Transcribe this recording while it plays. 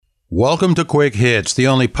Welcome to Quick Hits, the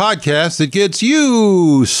only podcast that gets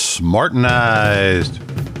you smartenized.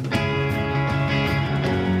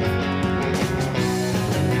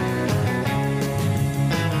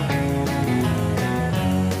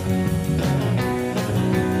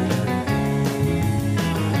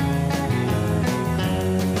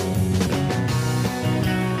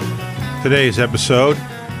 Today's episode,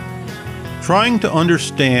 trying to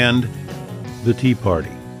understand the Tea Party.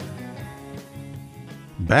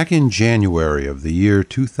 Back in January of the year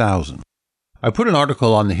 2000, I put an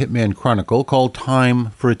article on the Hitman Chronicle called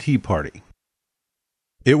Time for a Tea Party.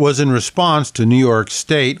 It was in response to New York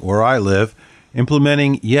State, where I live,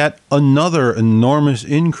 implementing yet another enormous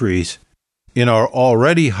increase in our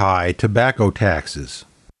already high tobacco taxes.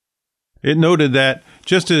 It noted that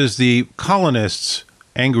just as the colonists,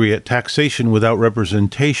 angry at taxation without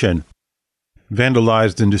representation,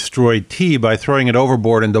 vandalized and destroyed tea by throwing it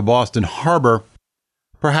overboard into Boston Harbor,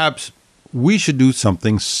 perhaps we should do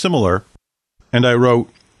something similar. And I wrote,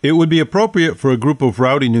 it would be appropriate for a group of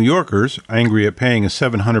rowdy New Yorkers, angry at paying a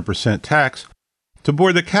 700% tax, to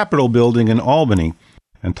board the Capitol building in Albany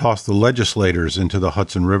and toss the legislators into the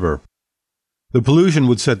Hudson River. The pollution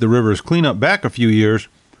would set the river's cleanup back a few years,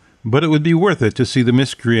 but it would be worth it to see the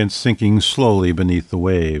miscreants sinking slowly beneath the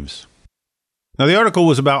waves. Now, the article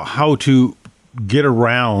was about how to get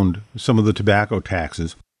around some of the tobacco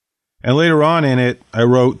taxes. And later on in it, I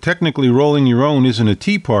wrote, technically rolling your own isn't a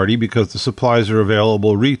tea party because the supplies are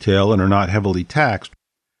available retail and are not heavily taxed.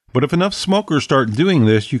 But if enough smokers start doing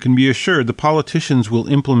this, you can be assured the politicians will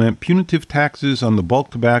implement punitive taxes on the bulk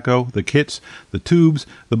tobacco, the kits, the tubes,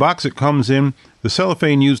 the box it comes in, the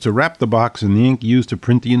cellophane used to wrap the box, and the ink used to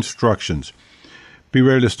print the instructions. Be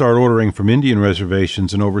ready to start ordering from Indian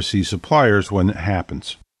reservations and overseas suppliers when it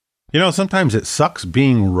happens. You know, sometimes it sucks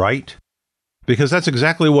being right, because that's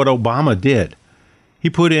exactly what Obama did.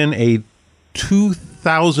 He put in a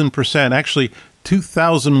 2,000%, actually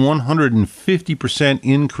 2,150%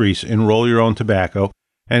 increase in roll your own tobacco,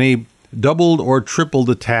 and he doubled or tripled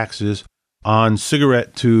the taxes on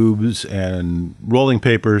cigarette tubes and rolling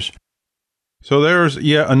papers. So there's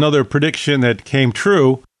yet another prediction that came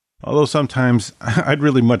true, although sometimes I'd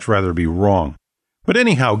really much rather be wrong. But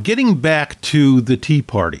anyhow, getting back to the Tea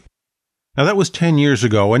Party. Now that was 10 years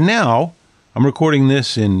ago, and now I'm recording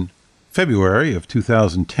this in February of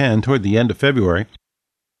 2010, toward the end of February.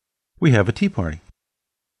 We have a tea party.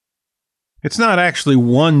 It's not actually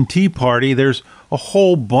one tea party. There's a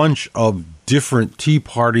whole bunch of different tea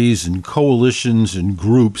parties and coalitions and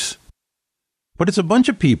groups. But it's a bunch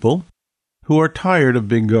of people who are tired of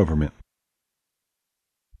big government.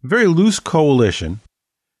 A very loose coalition.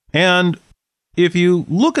 And if you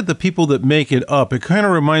look at the people that make it up, it kind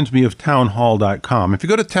of reminds me of townhall.com. If you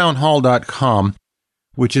go to townhall.com,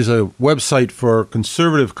 which is a website for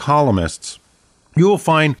conservative columnists, you will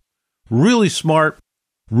find really smart,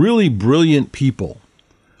 really brilliant people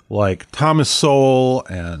like Thomas Sowell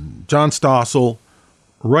and John Stossel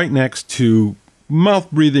right next to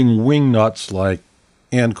mouth-breathing wingnuts like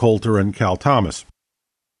Ann Coulter and Cal Thomas.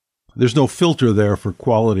 There's no filter there for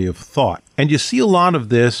quality of thought. And you see a lot of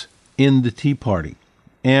this in the Tea Party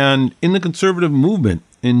and in the conservative movement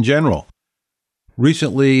in general.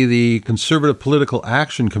 Recently, the Conservative Political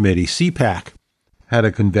Action Committee, CPAC, had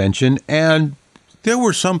a convention, and there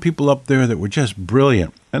were some people up there that were just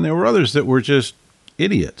brilliant, and there were others that were just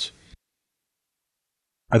idiots.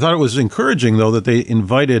 I thought it was encouraging, though, that they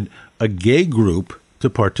invited a gay group to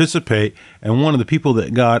participate, and one of the people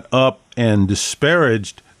that got up and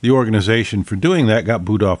disparaged the organization for doing that got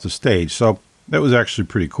booed off the stage. So that was actually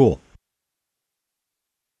pretty cool.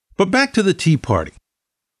 But back to the Tea Party.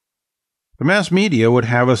 The mass media would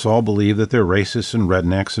have us all believe that they're racists and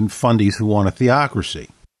rednecks and fundies who want a theocracy.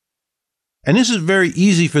 And this is very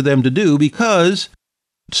easy for them to do because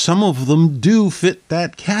some of them do fit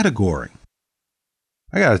that category.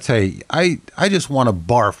 I got to tell you, I just want to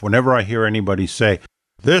barf whenever I hear anybody say,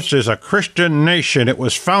 this is a Christian nation. It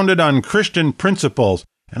was founded on Christian principles.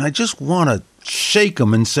 And I just want to shake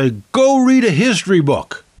them and say, go read a history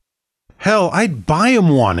book. Hell, I'd buy them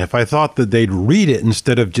one if I thought that they'd read it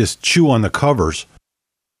instead of just chew on the covers.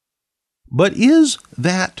 But is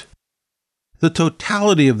that the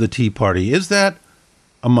totality of the Tea Party? Is that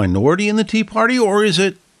a minority in the Tea Party, or is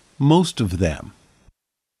it most of them?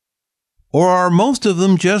 Or are most of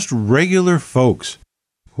them just regular folks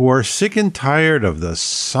who are sick and tired of the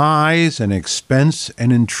size and expense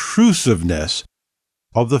and intrusiveness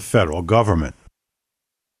of the federal government?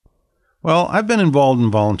 Well, I've been involved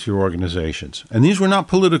in volunteer organizations, and these were not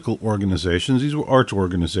political organizations. These were arts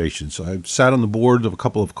organizations. I've sat on the board of a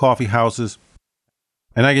couple of coffee houses.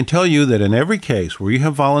 And I can tell you that in every case where you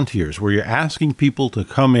have volunteers, where you're asking people to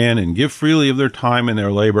come in and give freely of their time and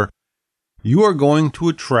their labor, you are going to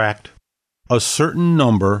attract a certain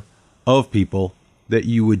number of people that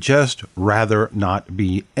you would just rather not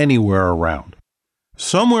be anywhere around.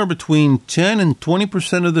 Somewhere between 10 and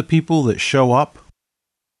 20% of the people that show up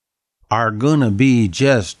are going to be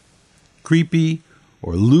just creepy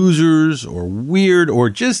or losers or weird or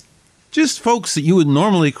just folks that you would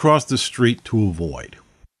normally cross the street to avoid.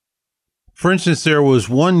 For instance, there was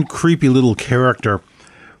one creepy little character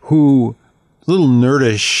who, little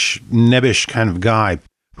nerdish, nebbish kind of guy,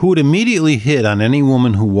 who would immediately hit on any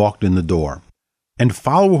woman who walked in the door and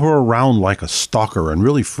follow her around like a stalker and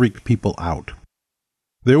really freak people out.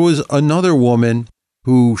 There was another woman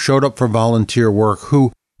who showed up for volunteer work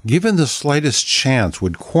who, given the slightest chance,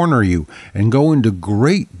 would corner you and go into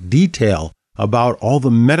great detail about all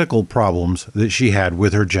the medical problems that she had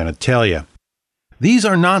with her genitalia. These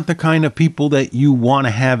are not the kind of people that you want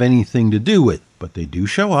to have anything to do with, but they do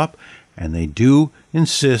show up and they do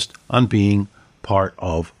insist on being part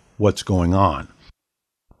of what's going on.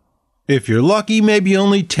 If you're lucky, maybe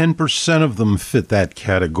only 10% of them fit that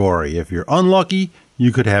category. If you're unlucky,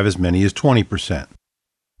 you could have as many as 20%.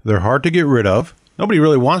 They're hard to get rid of. Nobody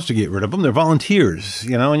really wants to get rid of them. They're volunteers,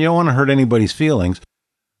 and you don't want to hurt anybody's feelings.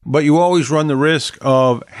 But you always run the risk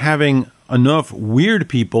of having enough weird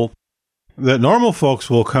people that normal folks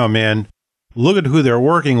will come in, look at who they're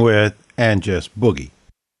working with, and just boogie.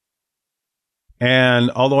 And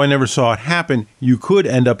although I never saw it happen, you could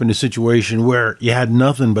end up in a situation where you had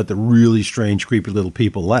nothing but the really strange, creepy little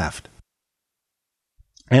people left.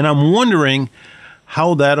 And I'm wondering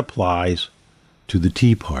how that applies to the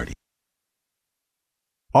Tea Party.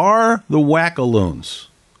 Are the wackaloons,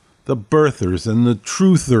 the birthers and the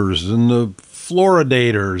truthers and the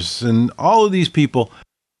floridators and all of these people,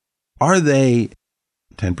 are they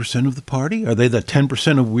 10% of the party? Are they the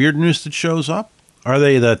 10% of weirdness that shows up? Are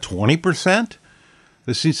they the 20%?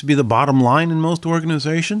 This seems to be the bottom line in most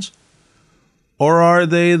organizations. Or are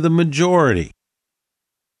they the majority?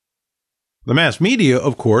 The mass media,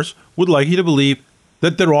 of course, would like you to believe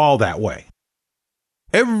that they're all that way.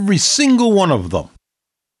 Every single one of them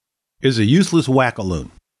is a useless wackaloon.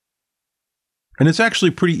 And it's actually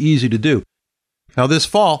pretty easy to do. Now, this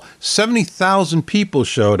fall, 70,000 people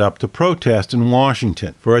showed up to protest in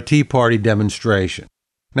Washington for a Tea Party demonstration.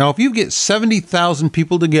 Now, if you get 70,000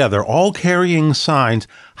 people together, all carrying signs,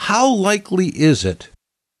 how likely is it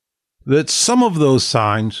that some of those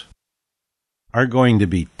signs are going to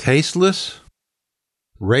be tasteless,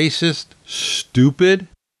 racist, stupid,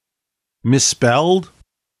 misspelled?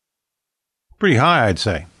 Pretty high, I'd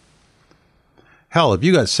say. Hell, if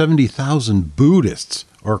you got 70,000 Buddhists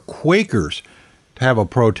or Quakers to have a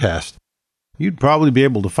protest, you'd probably be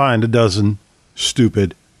able to find a dozen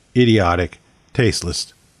stupid, idiotic,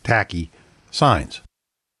 tasteless, tacky signs.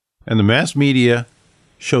 And the mass media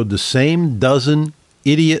showed the same dozen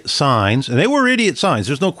idiot signs, and they were idiot signs,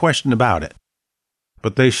 there's no question about it.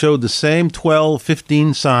 But they showed the same 12,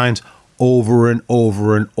 15 signs over and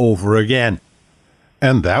over and over again.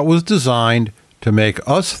 And that was designed to make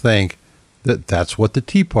us think that that's what the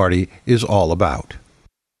Tea Party is all about.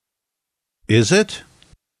 Is it?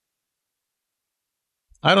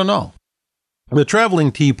 I don't know. The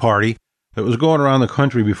traveling Tea Party that was going around the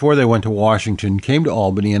country before they went to Washington came to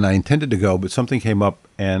Albany, and I intended to go, but something came up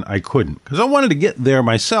and I couldn't, because I wanted to get there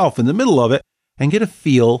myself in the middle of it and get a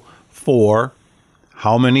feel for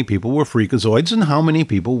how many people were freakazoids and how many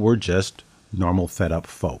people were just normal fed-up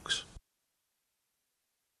folks.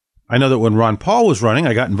 I know that when Ron Paul was running,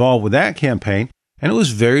 I got involved with that campaign, and it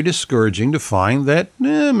was very discouraging to find that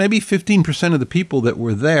maybe 15% of the people that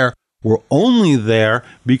were there were only there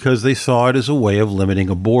because they saw it as a way of limiting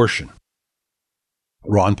abortion.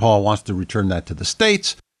 Ron Paul wants to return that to the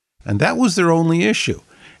states, and that was their only issue.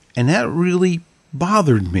 And that really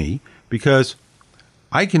bothered me, because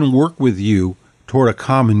I can work with you toward a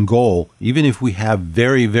common goal, even if we have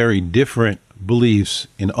very, very different beliefs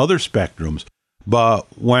in other spectrums. But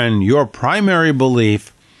when your primary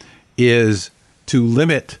belief is to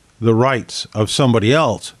limit the rights of somebody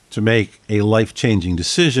else to make a life-changing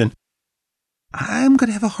decision, I'm going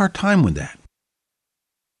to have a hard time with that.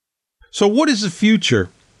 So what is the future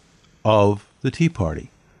of the Tea Party?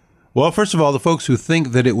 Well, first of all, the folks who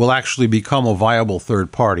think that it will actually become a viable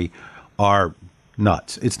third party are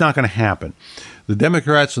nuts. It's not going to happen. The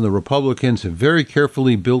Democrats and the Republicans have very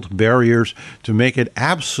carefully built barriers to make it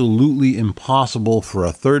absolutely impossible for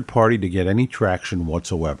a third party to get any traction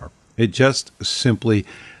whatsoever. It just simply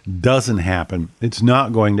doesn't happen. It's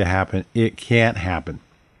not going to happen. It can't happen.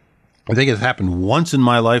 I think it's happened once in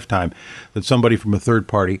my lifetime that somebody from a third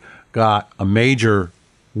party got a major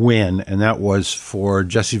win, and that was for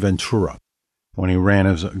Jesse Ventura when he ran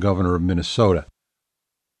as governor of Minnesota.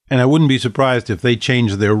 And I wouldn't be surprised if they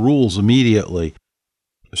changed their rules immediately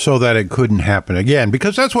so that it couldn't happen again,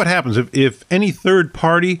 because that's what happens. If any third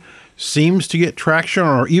party seems to get traction,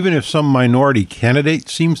 or even if some minority candidate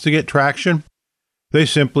seems to get traction, they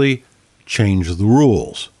simply change the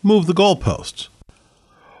rules, move the goalposts.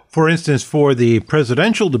 For instance, for the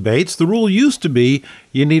presidential debates, the rule used to be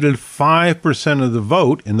you needed 5% of the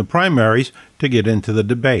vote in the primaries to get into the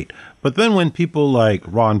debate. But then when people like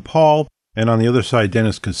Ron Paul and on the other side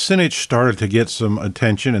Dennis Kucinich started to get some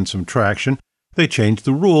attention and some traction, they changed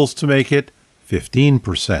the rules to make it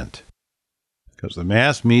 15%. Because the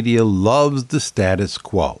mass media loves the status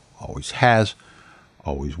quo. Always has,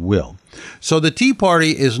 always will. So the Tea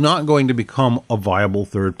Party is not going to become a viable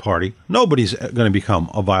third party. Nobody's going to become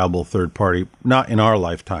a viable third party, not in our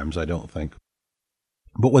lifetimes, I don't think.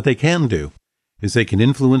 But what they can do is they can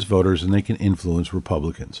influence voters and they can influence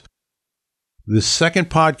Republicans. The second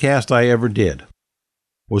podcast I ever did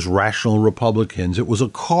was Rational Republicans. It was a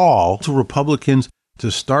call to Republicans to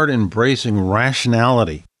start embracing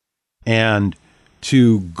rationality and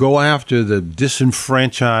to go after the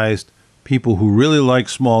disenfranchised people who really like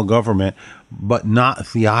small government, but not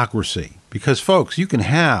theocracy. Because, folks, you can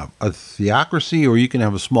have a theocracy or you can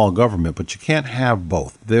have a small government, but you can't have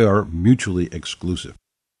both. They are mutually exclusive.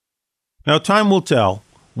 Now, time will tell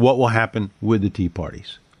what will happen with the Tea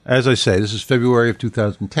Parties. As I say, this is February of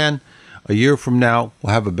 2010. A year from now,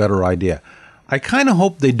 we'll have a better idea. I kind of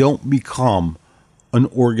hope they don't become an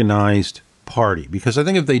organized party, because I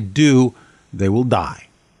think if they do, they will die.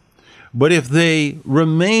 But if they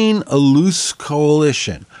remain a loose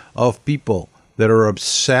coalition of people that are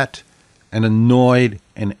upset and annoyed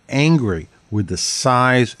and angry with the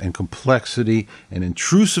size and complexity and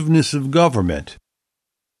intrusiveness of government,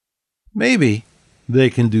 maybe they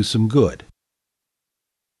can do some good,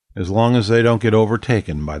 as long as they don't get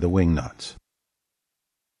overtaken by the wingnuts.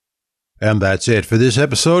 And that's it for this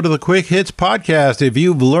episode of the Quick Hits Podcast. If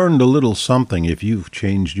you've learned a little something, if you've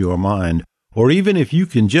changed your mind, or even if you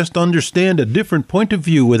can just understand a different point of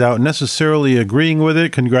view without necessarily agreeing with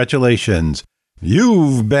it, congratulations.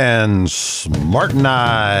 You've been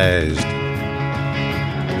smartenized.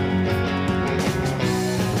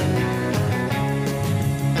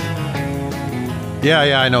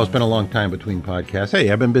 Yeah, I know. It's been a long time between podcasts.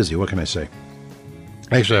 Hey, I've been busy. What can I say?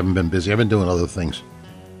 Actually, I haven't been busy. I've been doing other things.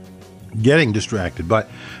 Getting distracted. But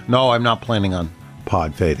no, I'm not planning on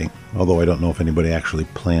pod fading, although I don't know if anybody actually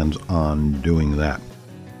plans on doing that.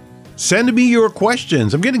 Send me your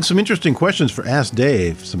questions. I'm getting some interesting questions for Ask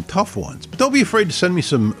Dave, some tough ones, but don't be afraid to send me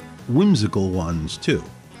some whimsical ones too.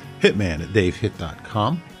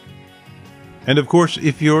 hitman@davehit.com. And of course,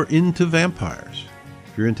 if you're into vampires,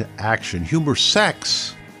 if you're into action, humor,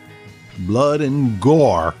 sex, blood, and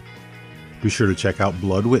gore, be sure to check out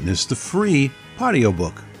Blood Witness, the free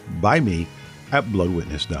audiobook by me at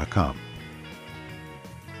bloodwitness.com.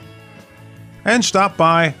 And stop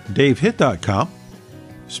by davehit.com,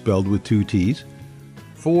 spelled with 2 T's,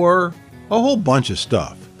 for a whole bunch of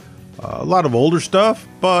stuff. A lot of older stuff,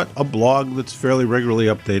 but a blog that's fairly regularly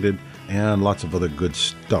updated, and lots of other good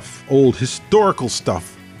stuff, old historical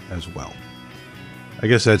stuff as well. I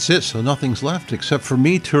guess that's it, so nothing's left except for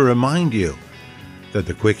me to remind you that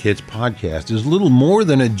the Quick Hits Podcast is little more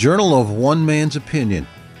than a journal of one man's opinion,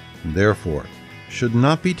 and therefore should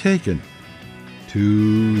not be taken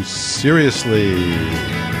too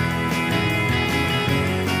seriously.